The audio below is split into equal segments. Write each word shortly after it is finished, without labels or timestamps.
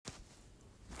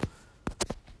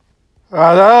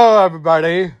Hello,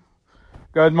 everybody.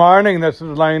 Good morning. This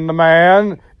is Lane the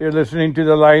Man. You're listening to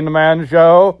the Lane the Man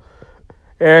Show.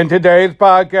 And today's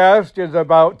podcast is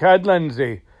about Ted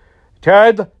Lindsay.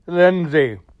 Ted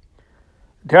Lindsay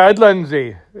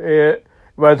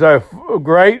was a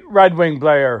great Red Wing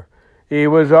player. He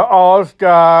was an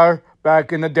all-star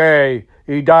back in the day.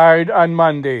 He died on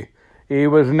Monday. He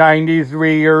was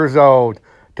 93 years old.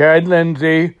 Ted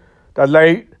Lindsay, the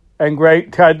late and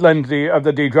great Ted Lindsay of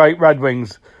the Detroit Red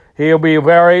Wings. He'll be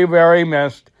very, very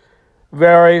missed.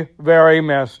 Very, very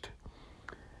missed.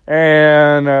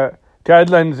 And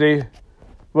Ted Lindsay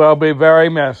will be very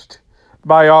missed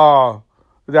by all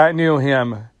that knew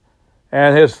him.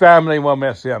 And his family will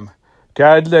miss him.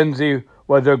 Ted Lindsay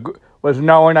was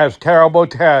known as Terrible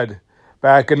Ted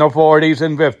back in the 40s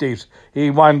and 50s.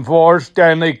 He won 4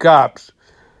 Stanley Cups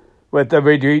with the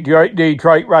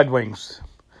Detroit Red Wings.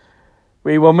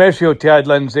 We will miss you, Ted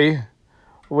Lindsay.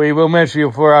 We will miss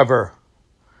you forever.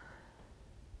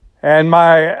 And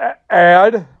my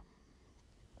ad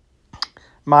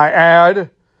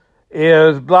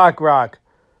is Black Rock.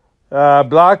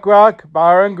 Black Rock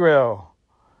Bar and Grill.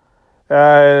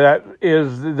 That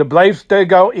is the place to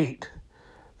go eat.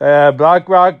 Black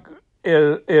Rock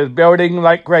is building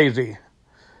like crazy.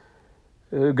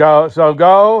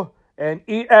 Go and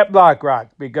eat at Black Rock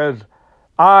because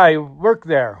I work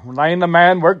there. Lane the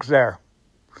Man works there.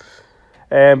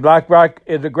 And Black Rock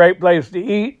is a great place to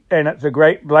eat, and it's a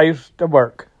great place to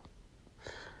work.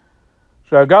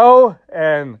 So go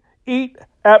and eat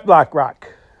at Black Rock.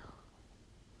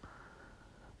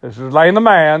 This is Lane the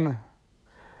Man,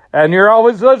 and you're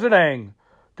always listening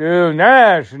to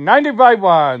Nash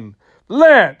 95.1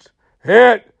 Lance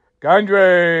Hit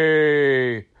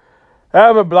Country.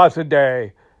 Have a blessed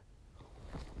day.